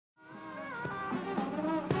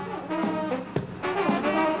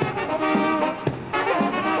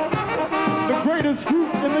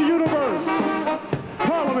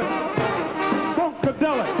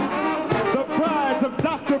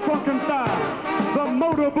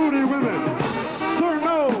motor booty women. Sir,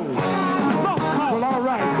 no. Well, all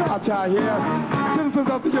right, start out here. Citizens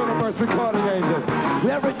of the universe, recording agent. We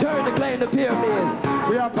have returned to claim the pyramid.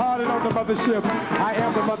 We are partying on the mothership. I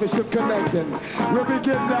am the Mothership Connection. We'll be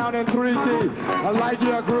getting down in 3D, a light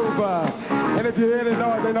year groover. And if you hear the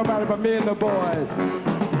noise, ain't nobody but me and the boys.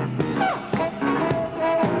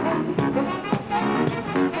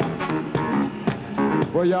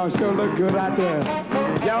 Well, y'all sure look good out there.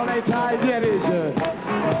 Y'all ain't tired yet, is you?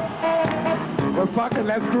 Well, fuck it,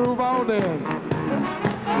 let's groove on then.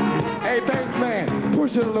 Hey, bass man,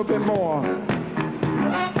 push it a little bit more.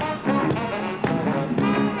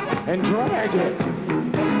 And drag it.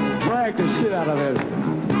 Drag the shit out of it.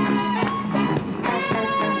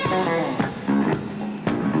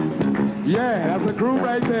 Yeah, that's a groove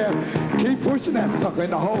right there. Keep pushing that sucker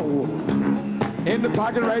in the hole. In the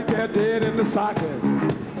pocket right there, dead in the socket.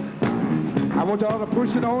 I want y'all to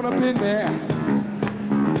push it on up in there.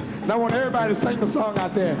 And I want everybody to sing the song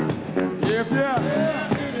out there. If yeah.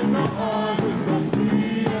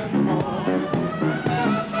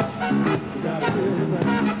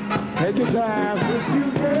 Take your time,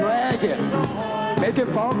 drag it, make it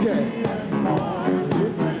funky.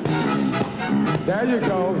 There you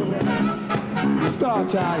go.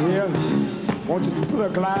 Start out here. Won't you put a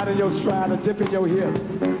glide in your stride, a dip in your hip,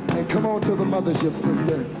 and come on to the mothership,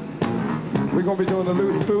 sister. We're gonna be doing a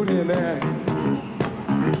loose spoonie in there.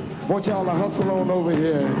 Want y'all to hustle on over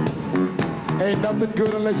here. Ain't nothing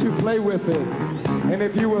good unless you play with it. And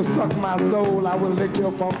if you will suck my soul, I will lick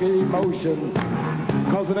your funky emotion.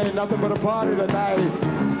 Cause it ain't nothing but a party tonight.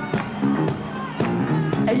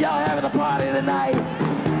 Hey, y'all having a party tonight?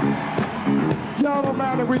 Y'all don't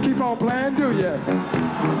mind if we keep on playing, do ya?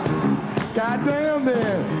 Goddamn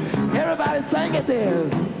then. Everybody sing it then.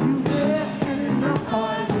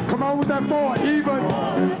 Come on with that boy, even.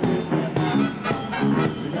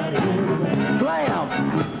 Blam.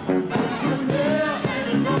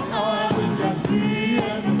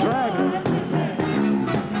 Drag it.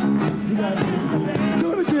 Do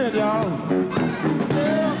it again, y'all.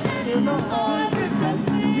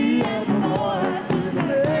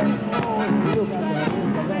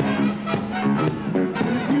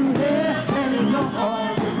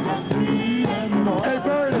 Hey,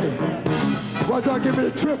 Bernie, why y'all give me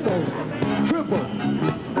the triples? Triple.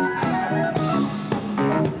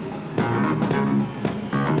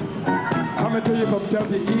 Coming to you from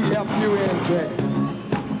WEFUNK.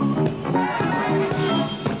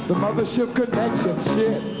 The Mothership Connection,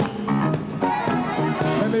 shit.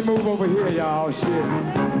 Let me move over here, y'all, shit.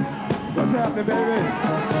 What's happening, baby?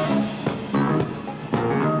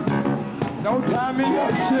 Don't tie me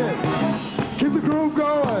up, shit. Keep the groove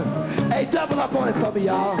going. Hey, double up on it for me,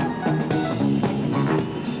 y'all.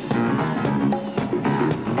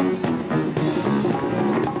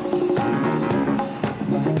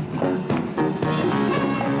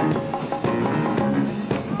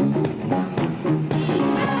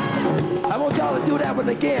 I want y'all to do that one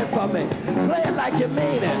again for me. Play it like you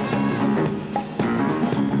mean it.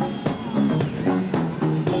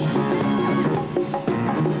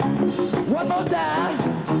 One more time.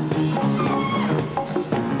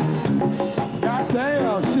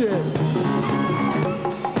 Goddamn, shit.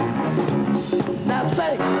 Now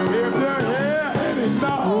sing. If you're here, any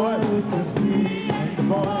noise.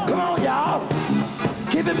 Come on, y'all.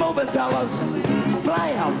 Keep it moving, fellas.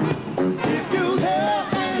 Blam. If you hear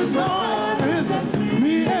any noise, it's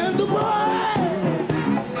me and the boy.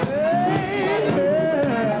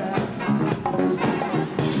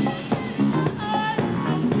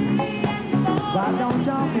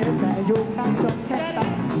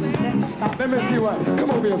 Let me see what. Come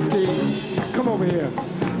over here, Skeet. Come over here.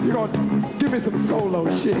 You're gonna give me some solo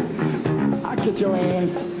shit. I'll get your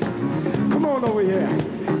ass. Come on over here.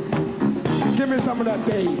 Give me some of that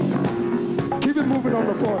bass. Keep it moving on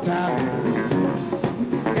the floor, time.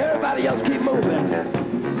 Everybody else keep moving.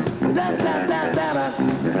 Da da da da da.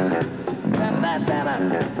 Da da da da.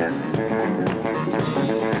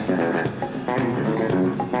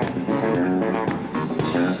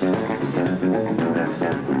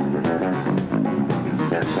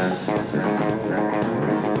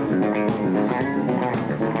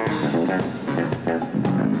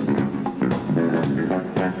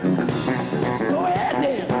 Go ahead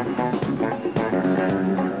then.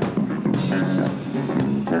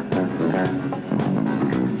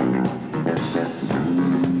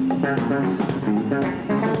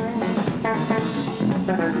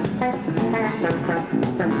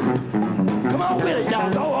 Come on with it,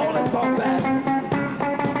 y'all. Go on and fall back.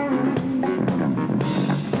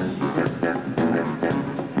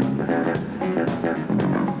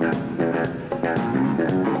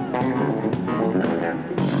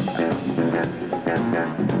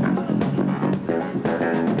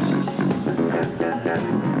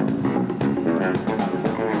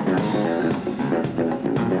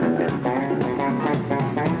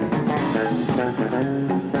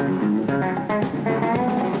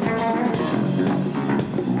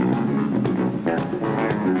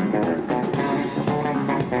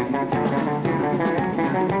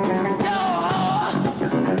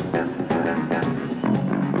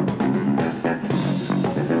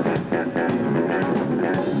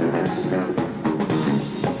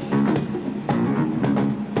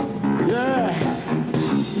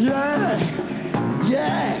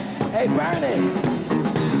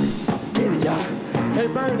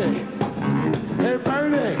 Bernie. Hey,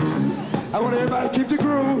 Bernie. I want everybody to keep the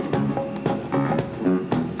groove.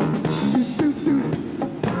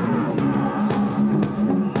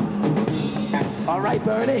 All right,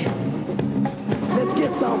 Bernie. Let's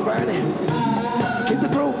get some, Bernie. Keep the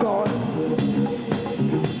groove going.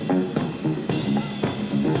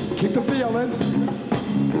 Keep the feeling.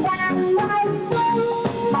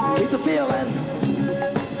 Keep the feeling.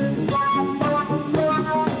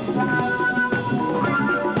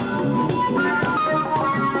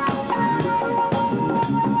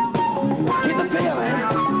 Keep the feeling.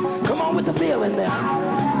 Come on with the feeling there.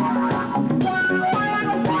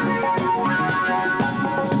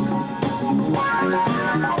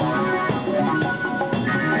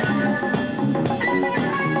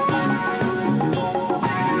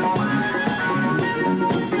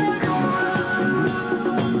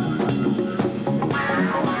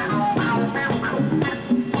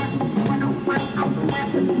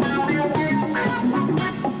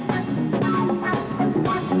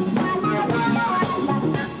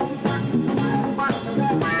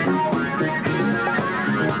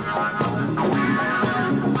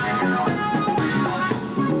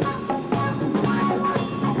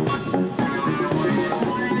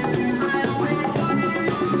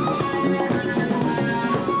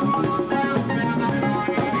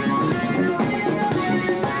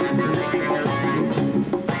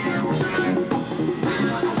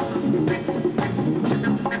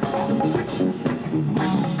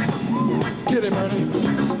 Get it, Bernie.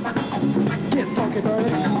 Get talking,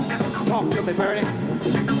 Bernie. Talk to me, Bernie.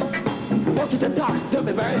 Want you to talk to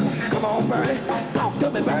me, Bernie. Come on, Bernie. Talk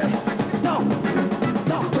to me, Bernie. Talk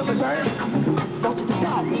to me, Bernie. Want you to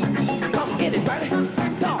talk. Come get it, Bernie.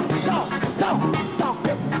 Talk to me,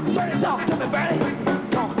 Bernie. Talk to me, Bernie.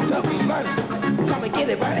 Talk to me, Bernie. Come and get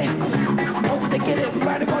it, Bernie. Want you to get it,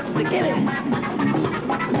 Bernie. Want you to get it.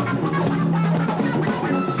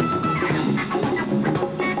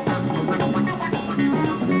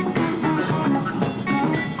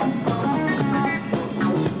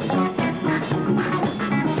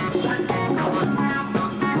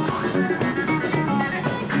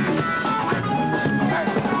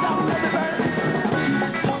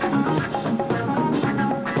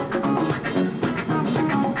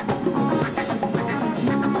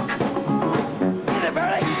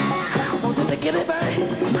 Get it, Bernie.